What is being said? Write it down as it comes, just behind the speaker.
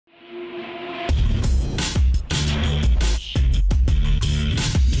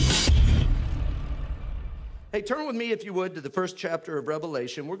Hey, turn with me, if you would, to the first chapter of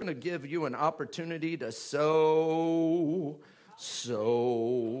Revelation. We're going to give you an opportunity to sow.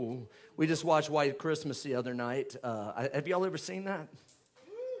 We just watched White Christmas the other night. Have y'all ever seen that?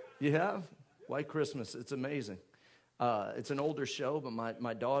 You have? White Christmas. It's amazing. It's an older show, but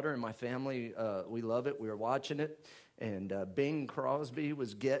my daughter and my family, we love it. We were watching it, and Bing Crosby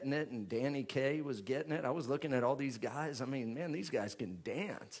was getting it, and Danny Kaye was getting it. I was looking at all these guys. I mean, man, these guys can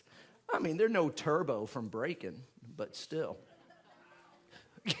dance. I mean, they're no Turbo from Breaking, but still.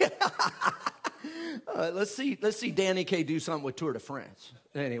 Let's see Danny Kaye do something with Tour de France.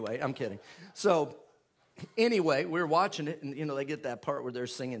 Anyway, I'm kidding. So, anyway, we were watching it, and, they get that part where they're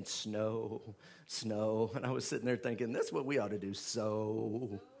singing snow, snow. And I was sitting there thinking, that's what we ought to do,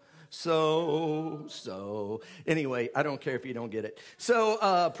 so. Anyway, I don't care if you don't get it.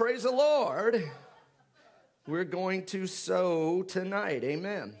 So, praise the Lord. We're going to sow tonight.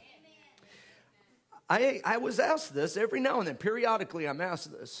 Amen. I was asked this every now and then. Periodically, I'm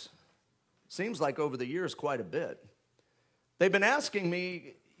asked this. Seems like over the years quite a bit. They've been asking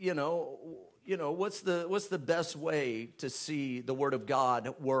me, what's the best way to see the Word of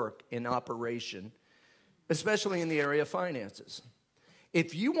God work in operation, especially in the area of finances.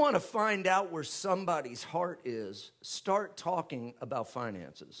 If you want to find out where somebody's heart is, start talking about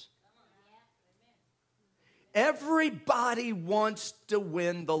finances. Everybody wants to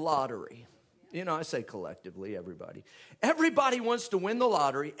win the lottery. I say collectively, everybody. Everybody wants to win the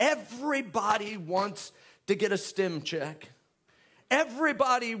lottery. Everybody wants to get a stim check.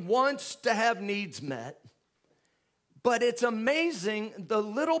 Everybody wants to have needs met. But it's amazing the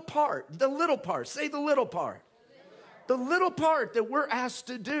little part, say the little part. The little part that we're asked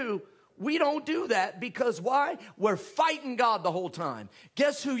to do, we don't do that because why? We're fighting God the whole time.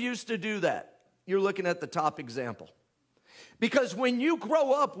 Guess who used to do that? You're looking at the top example. Because when you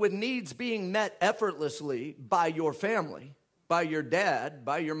grow up with needs being met effortlessly by your family, by your dad,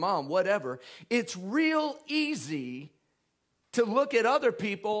 by your mom, whatever, it's real easy to look at other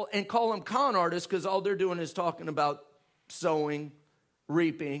people and call them con artists because all they're doing is talking about sowing,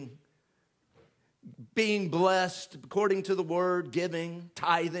 reaping, being blessed according to the word, giving,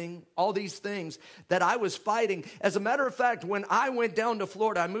 tithing, all these things that I was fighting. As a matter of fact, when I went down to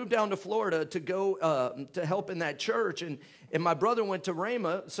Florida, I moved down to Florida to go to help in that church, and my brother went to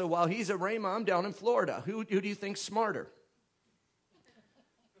Rhema. So while he's at Rhema, I'm down in Florida. Who do you think's smarter?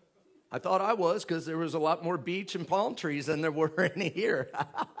 I thought I was because there was a lot more beach and palm trees than there were in here.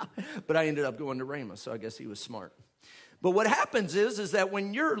 But I ended up going to Rhema, so I guess he was smart. But what happens is that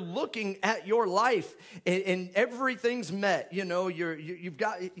when you're looking at your life and everything's met, you've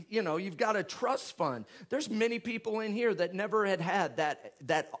got a trust fund. There's many people in here that never had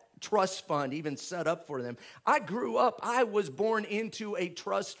that trust fund even set up for them. I was born into a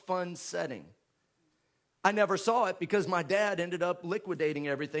trust fund setting. I never saw it because my dad ended up liquidating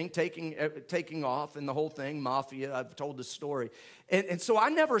everything, taking off and the whole thing, mafia. I've told this story. And so I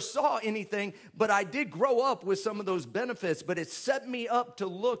never saw anything, but I did grow up with some of those benefits. But it set me up to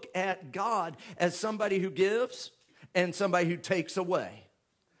look at God as somebody who gives and somebody who takes away.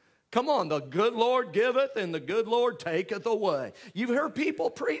 Come on, the good Lord giveth and the good Lord taketh away. You've heard people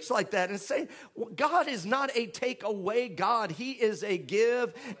preach like that and say, God is not a take away God. He is a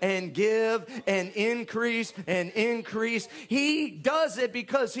give and increase and increase. He does it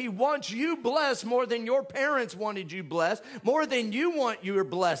because he wants you blessed more than your parents wanted you blessed, more than you want your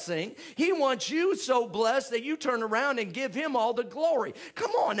blessing. He wants you so blessed that you turn around and give him all the glory.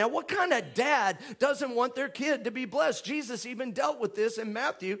 Come on, now what kind of dad doesn't want their kid to be blessed? Jesus even dealt with this in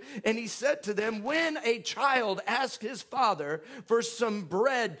Matthew. And he said to them, when a child asks his father for some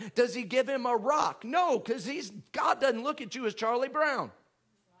bread, does he give him a rock? No, because God doesn't look at you as Charlie Brown.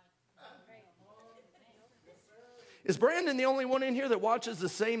 Is Brandon the only one in here that watches the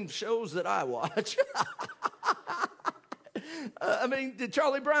same shows that I watch?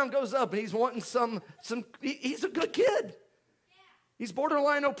 Charlie Brown goes up and he's wanting he's a good kid. He's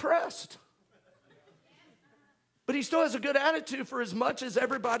borderline oppressed. But he still has a good attitude for as much as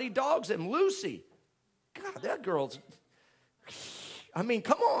everybody dogs him. Lucy. God, that girl's...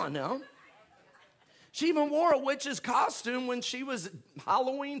 come on now. She even wore a witch's costume when she was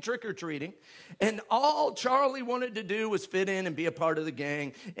Halloween trick-or-treating. And all Charlie wanted to do was fit in and be a part of the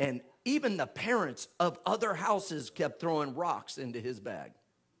gang. And even the parents of other houses kept throwing rocks into his bag.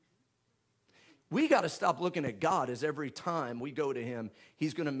 We got to stop looking at God as every time we go to him,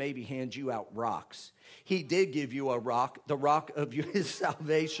 he's going to maybe hand you out rocks. He did give you a rock, the rock of his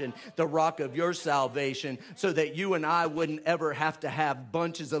salvation, the rock of your salvation, so that you and I wouldn't ever have to have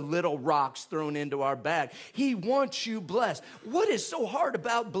bunches of little rocks thrown into our bag. He wants you blessed. What is so hard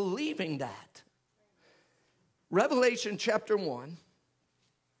about believing that? Revelation chapter 1.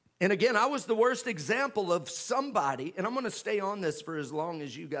 And again, I was the worst example of somebody, and I'm going to stay on this for as long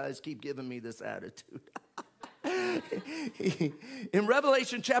as you guys keep giving me this attitude. In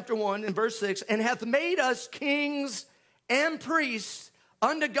Revelation chapter 1 in verse 6, and hath made us kings and priests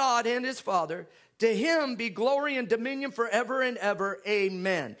unto God and his Father. To him be glory and dominion forever and ever.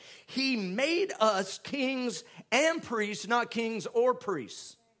 Amen. He made us kings and priests, not kings or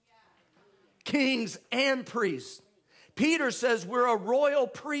priests. Kings and priests. Peter says we're a royal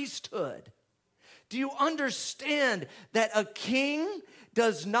priesthood. Do you understand that a king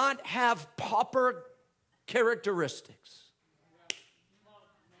does not have pauper characteristics?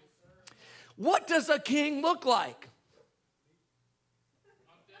 What does a king look like?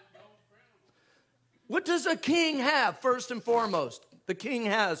 What does a king have, first and foremost? The king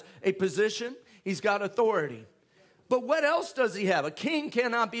has a position. He's got authority. But what else does he have? A king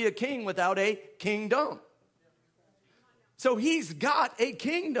cannot be a king without a kingdom. So he's got a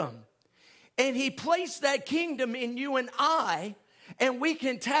kingdom. And he placed that kingdom in you and I, and we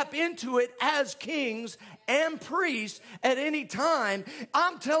can tap into it as kings and priests at any time.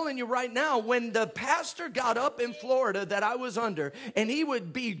 I'm telling you right now, when the pastor got up in Florida that I was under, and he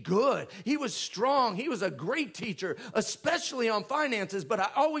would be good, he was strong, he was a great teacher, especially on finances, but I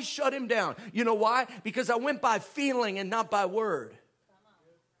always shut him down. You know why? Because I went by feeling and not by word.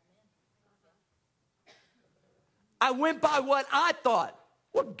 I went by what I thought.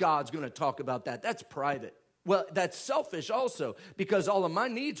 Well, God's going to talk about that. That's private. Well, that's selfish also, because all of my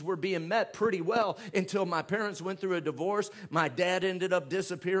needs were being met pretty well until my parents went through a divorce. My dad ended up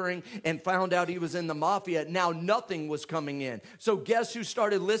disappearing and found out he was in the mafia. Now nothing was coming in. So guess who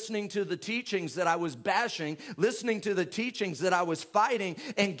started listening to the teachings that I was bashing, listening to the teachings that I was fighting,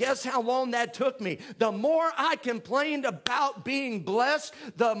 and guess how long that took me? The more I complained about being blessed,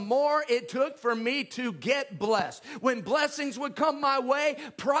 the more it took for me to get blessed. When blessings would come my way,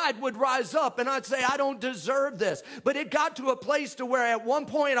 pride would rise up, and I'd say, I don't deserve this. But it got to a place to where at one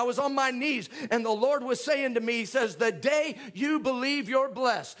point I was on my knees and the Lord was saying to me, he says, the day you believe you're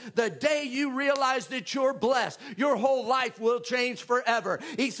blessed, the day you realize that you're blessed, your whole life will change forever.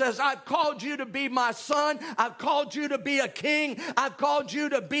 He says, I've called you to be my son. I've called you to be a king. I've called you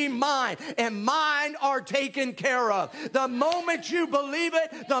to be mine, and mine are taken care of. The moment you believe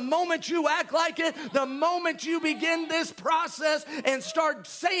it, the moment you act like it, the moment you begin this process and start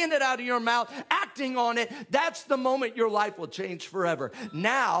saying it out of your mouth, acting on it, that's the moment your life will change forever.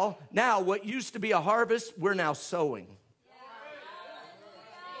 Now, what used to be a harvest, we're now sowing.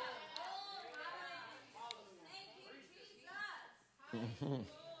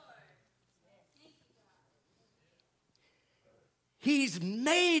 He's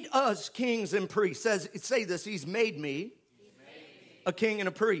made us kings and priests. Say this, he's made me a king and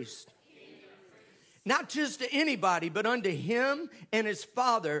a priest. Not just to anybody, but unto him and his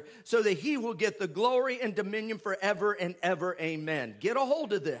Father, so that he will get the glory and dominion forever and ever. Amen. Get a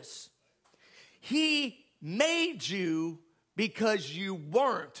hold of this. He made you because you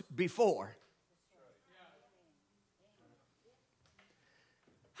weren't before.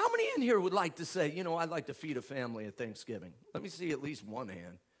 How many in here would like to say, you know, I'd like to feed a family at Thanksgiving? Let me see at least one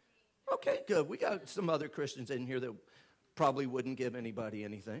hand. Okay, good. We got some other Christians in here that probably wouldn't give anybody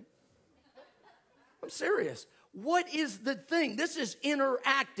anything. I'm serious. What is the thing? This is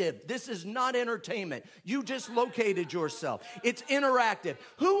interactive. This is not entertainment. You just located yourself. It's interactive.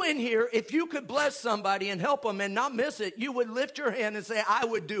 Who in here, if you could bless somebody and help them and not miss it, you would lift your hand and say, I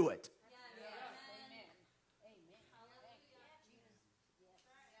would do it.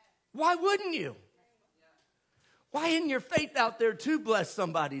 Why wouldn't you? Why isn't your faith out there to bless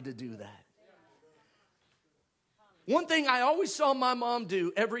somebody to do that? One thing I always saw my mom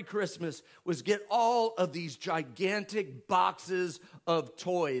do every Christmas was get all of these gigantic boxes of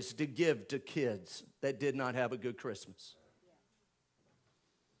toys to give to kids that did not have a good Christmas.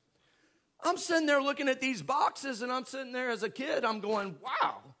 I'm sitting there looking at these boxes, and I'm sitting there as a kid, I'm going,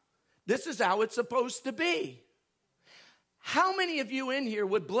 wow, this is how it's supposed to be. How many of you in here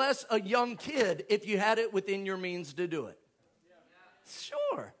would bless a young kid if you had it within your means to do it?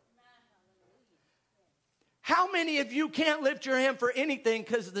 Sure. How many of you can't lift your hand for anything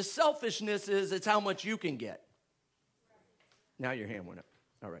because the selfishness is it's how much you can get? Now your hand went up.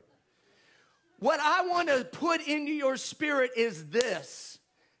 All right. What I want to put into your spirit is this,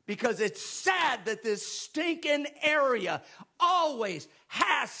 because it's sad that this stinking area always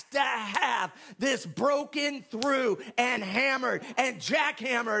has to have this broken through and hammered and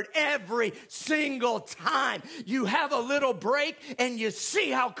jackhammered every single time. You have a little break and you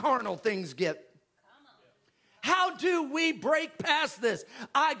see how carnal things get. How do we break past this?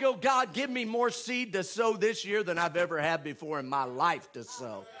 I go, God, give me more seed to sow this year than I've ever had before in my life to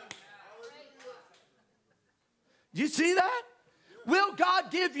sow. You see that? Will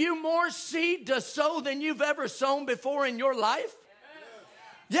God give you more seed to sow than you've ever sown before in your life?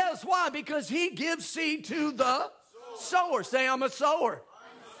 Yes, why? Because he gives seed to the sower. Say, I'm a sower.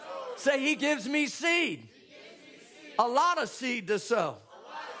 Say, he gives me seed. A lot of seed to sow.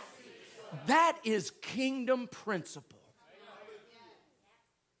 That is kingdom principle.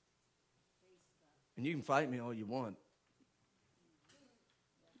 And you can fight me all you want.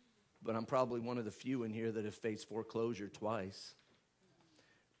 But I'm probably one of the few in here that have faced foreclosure twice.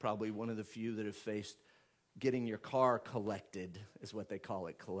 Probably one of the few that have faced getting your car collected, is what they call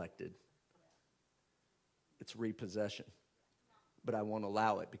it, collected. It's repossession. But I won't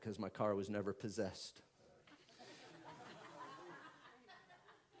allow it because my car was never possessed.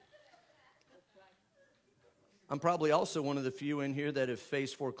 I'm probably also one of the few in here that have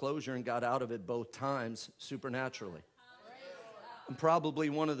faced foreclosure and got out of it both times supernaturally. I'm probably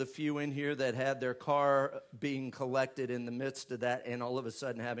one of the few in here that had their car being collected in the midst of that and all of a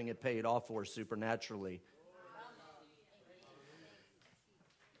sudden having it paid off for supernaturally.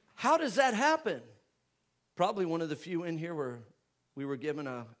 How does that happen? Probably one of the few in here where we were given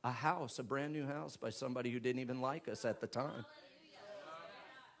a house, a brand new house by somebody who didn't even like us at the time.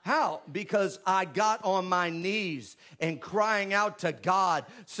 How? Because I got on my knees and crying out to God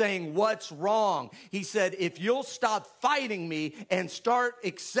saying, what's wrong? He said, if you'll stop fighting me and start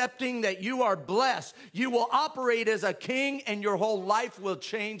accepting that you are blessed, you will operate as a king and your whole life will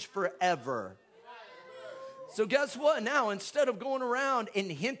change forever. So guess what? Now, instead of going around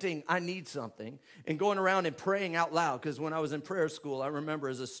and hinting, I need something, and going around and praying out loud, because when I was in prayer school, I remember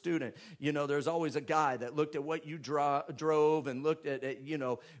as a student, there's always a guy that looked at what you drove and looked at,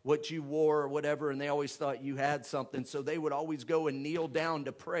 what you wore or whatever, and they always thought you had something. So they would always go and kneel down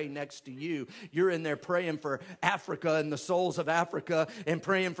to pray next to you. You're in there praying for Africa and the souls of Africa and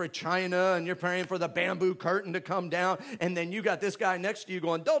praying for China, and you're praying for the bamboo curtain to come down, and then you got this guy next to you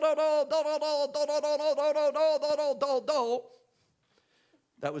going, do, do, do, do, do, do, do, do, do, do, do.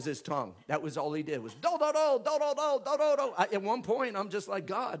 That was his tongue. That was all he did was do, do, do, do, do, do, do, do. At one point, I'm just like,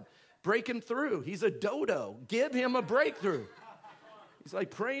 God, break him through. He's a dodo. Give him a breakthrough. He's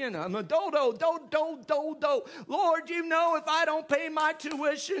like praying, I'm a dodo, do. Lord, if I don't pay my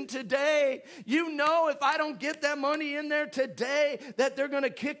tuition today, if I don't get that money in there today, that they're going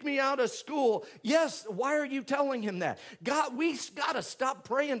to kick me out of school. Yes, why are you telling him that? God, we got to stop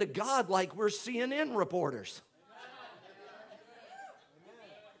praying to God like we're CNN reporters.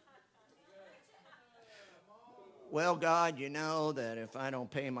 Well, God, that if I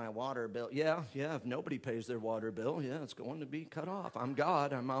don't pay my water bill, if nobody pays their water bill, it's going to be cut off. I'm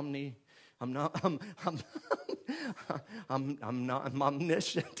God. I'm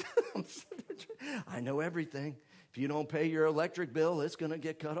omniscient. I know everything. If you don't pay your electric bill, it's going to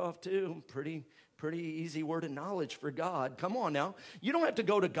get cut off too. Pretty easy word of knowledge for God. Come on now. You don't have to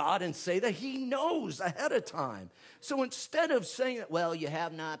go to God and say that. He knows ahead of time. So instead of saying, well, you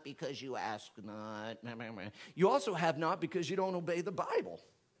have not because you ask not, you also have not because you don't obey the Bible.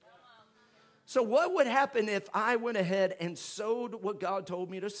 So what would happen if I went ahead and sowed what God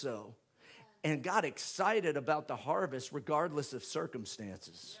told me to sow and got excited about the harvest regardless of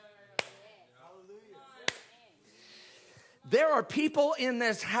circumstances? There are people in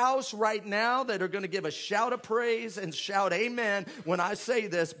this house right now that are going to give a shout of praise and shout amen when I say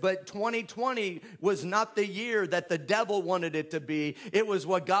this, but 2020 was not the year that the devil wanted it to be. It was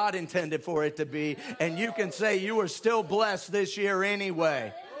what God intended for it to be. And you can say you were still blessed this year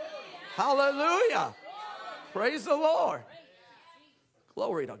anyway. Hallelujah. Praise the Lord.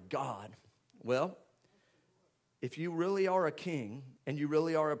 Glory to God. Well, if you really are a king and you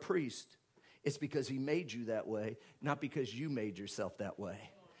really are a priest, it's because he made you that way, not because you made yourself that way.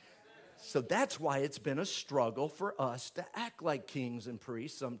 So that's why it's been a struggle for us to act like kings and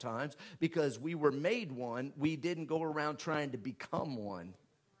priests sometimes, because we were made one. We didn't go around trying to become one.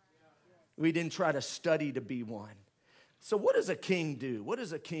 We didn't try to study to be one. So what does a king do? What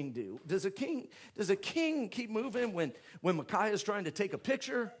does a king do? Does a king keep moving when Micaiah's trying to take a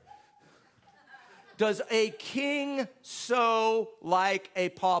picture? Does a king sow like a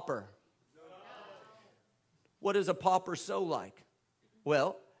pauper? What does a pauper sow like?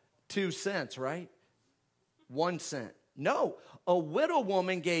 Well, 2 cents, right? 1 cent. No, a widow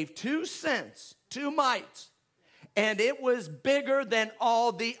woman gave 2 cents, 2 mites, and it was bigger than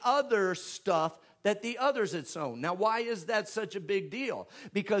all the other stuff that the others had sown. Now, why is that such a big deal?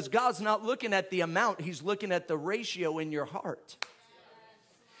 Because God's not looking at the amount. He's looking at the ratio in your heart.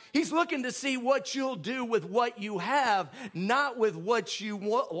 He's looking to see what you'll do with what you have, not with what you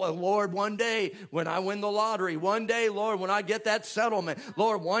want. Well, Lord, one day when I win the lottery, one day, Lord, when I get that settlement,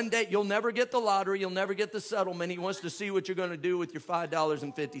 Lord, one day, you'll never get the lottery, you'll never get the settlement. He wants to see what you're going to do with your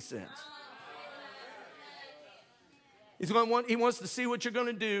 $5.50. He wants to see what you're going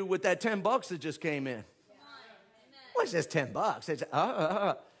to do with that $10 that just came in. What's this $10?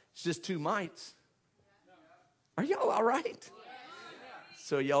 It's just 2 mites. Are y'all all right?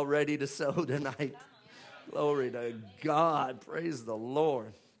 So y'all ready to sow tonight? Glory to God. Praise the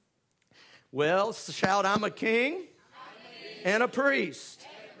Lord. Well, shout, I'm a king and a priest.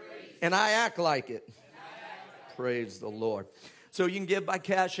 And I act like it. Praise the Lord. So you can give by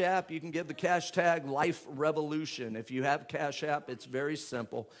Cash App. You can give the cash tag Life Revolution. If you have Cash App, it's very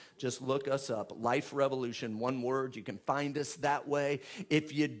simple. Just look us up. Life Revolution, one word. You can find us that way.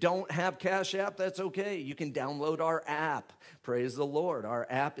 If you don't have Cash App, that's okay. You can download our app. Praise the Lord. Our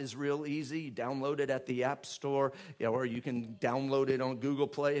app is real easy. You download it at the App Store, or you can download it on Google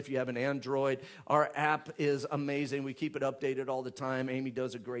Play if you have an Android. Our app is amazing. We keep it updated all the time. Amy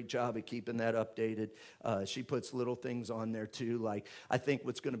does a great job at keeping that updated. She puts little things on there too. Like, I think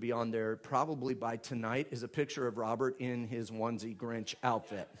what's going to be on there probably by tonight is a picture of Robert in his onesie Grinch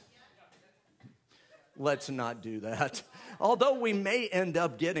outfit. Let's not do that. Although we may end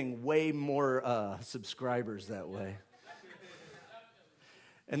up getting way more subscribers that way.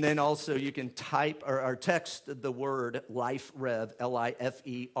 And then also you can type or text the word LifeRev,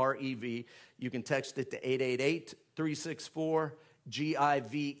 L-I-F-E-R-E-V. You can text it to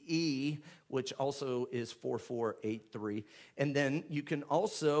 888-364-GIVE, which also is 4483. And then you can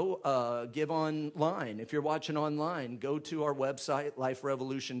also give online. If you're watching online, go to our website,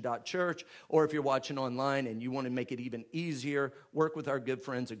 liferevolution.church. Or if you're watching online and you want to make it even easier, work with our good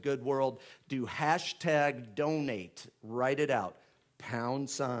friends at Good World. Do #donate. Write it out. #,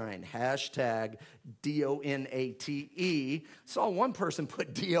 DONATE. Saw one person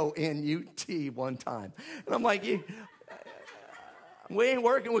put DONUT one time. And I'm like, we ain't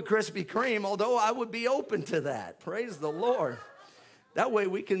working with Krispy Kreme, although I would be open to that. Praise the Lord. That way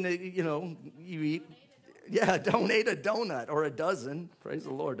we can, you eat. Yeah, donate a donut or a dozen. Praise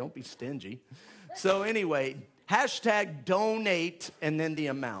the Lord. Don't be stingy. So anyway, #donate and then the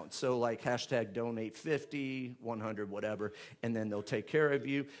amount. So like #donate 50, 100, whatever, and then they'll take care of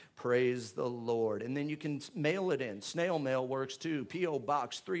you. Praise the Lord. And then you can mail it in. Snail mail works too. P.O.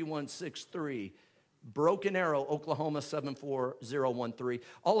 Box 3163, Broken Arrow, Oklahoma 74013.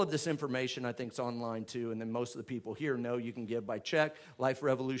 All of this information I think is online too. And then most of the people here know you can give by check, Life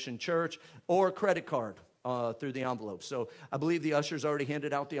Revolution Church, or credit card through the envelope. So I believe the ushers already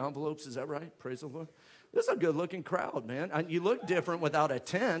handed out the envelopes. Is that right? Praise the Lord. This is a good-looking crowd, man. You look different without a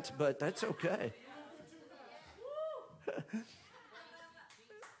tent, but that's okay.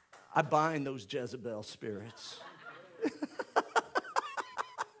 I bind those Jezebel spirits.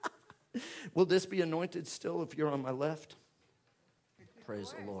 Will this be anointed still if you're on my left?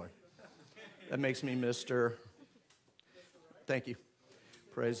 Praise the Lord. That makes me Mr. Thank you.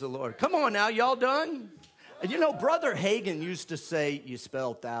 Praise the Lord. Come on now, y'all done? You know, Brother Hagin used to say, you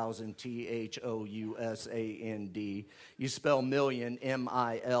spell thousand, THOUSAND. You spell million,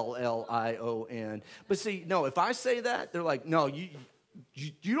 MILLION. But see, no, if I say that, they're like, no, you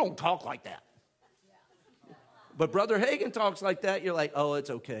don't talk like that. But Brother Hagin talks like that, you're like, oh,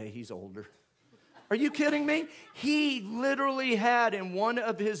 it's okay, he's older. Are you kidding me? He literally had in one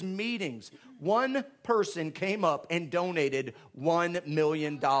of his meetings, one person came up and donated $1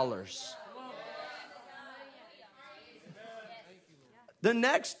 million. The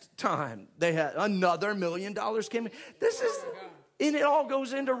next time they had another $1 million came in. And it all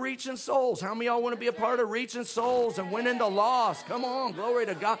goes into reaching souls. How many of y'all want to be a part of reaching souls and winning the lost? Come on, glory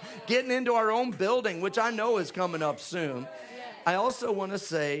to God. Getting into our own building, which I know is coming up soon. I also want to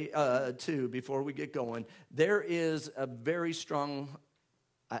say, too, before we get going, there is a very strong,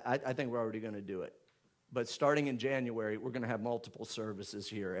 I think we're already going to do it. But starting in January, we're going to have multiple services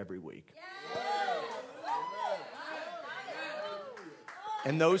here every week.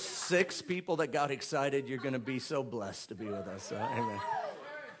 And those 6 people that got excited, you're going to be so blessed to be with us. So, amen.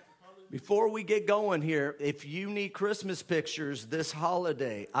 Before we get going here, if you need Christmas pictures this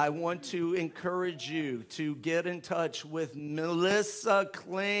holiday, I want to encourage you to get in touch with Melissa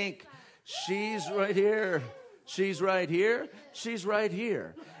Klink. She's right here. She's right here. She's right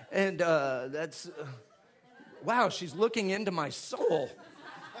here. And wow, she's looking into my soul.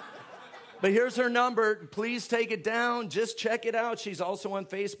 But here's her number. Please take it down. Just check it out. She's also on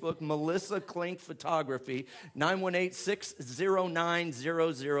Facebook, Melissa Klink Photography,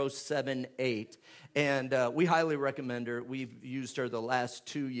 918-609-0078. And we highly recommend her. We've used her the last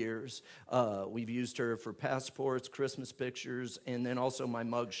 2 years. We've used her for passports, Christmas pictures, and then also my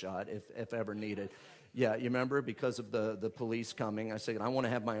mugshot if ever needed. Yeah, you remember? Because of the police coming, I said, I want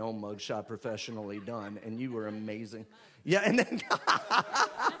to have my own mugshot professionally done. And you were amazing. Yeah, and then...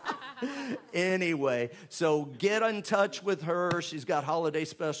 Anyway, so get in touch with her. She's got holiday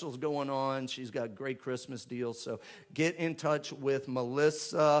specials going on. She's got great Christmas deals. So get in touch with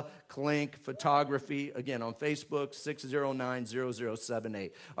Melissa Klink Photography. Again, on Facebook,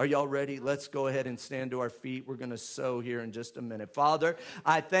 609-0078. Are y'all ready? Let's go ahead and stand to our feet. We're going to sow here in just a minute. Father,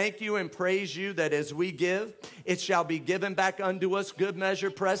 I thank you and praise you that as we give, it shall be given back unto us. Good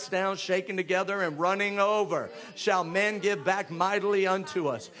measure, pressed down, shaken together, and running over. Shall men give back mightily unto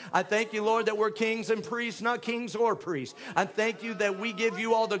us. I thank you, Lord, that we're kings and priests, not kings or priests. I thank you that we give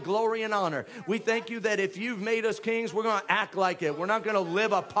you all the glory and honor. We thank you that if you've made us kings, we're going to act like it. We're not going to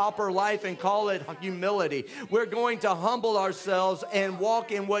live a pauper life and call it humility. We're going to humble ourselves and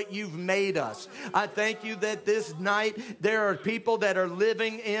walk in what you've made us. I thank you that this night there are people that are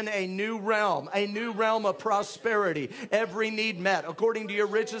living in a new realm of prosperity. Every need met according to your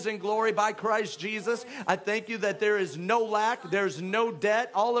riches and glory by Christ Jesus. I thank you that there is no lack, there's no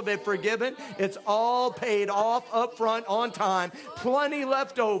debt, all of it forgiven. It's all paid off up front on time. Plenty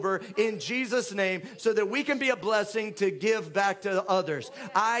left over in Jesus' name so that we can be a blessing to give back to others.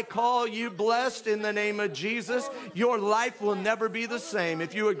 I call you blessed in the name of Jesus. Your life will never be the same.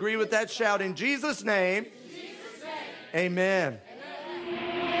 If you agree with that, shout in Jesus' name. Amen.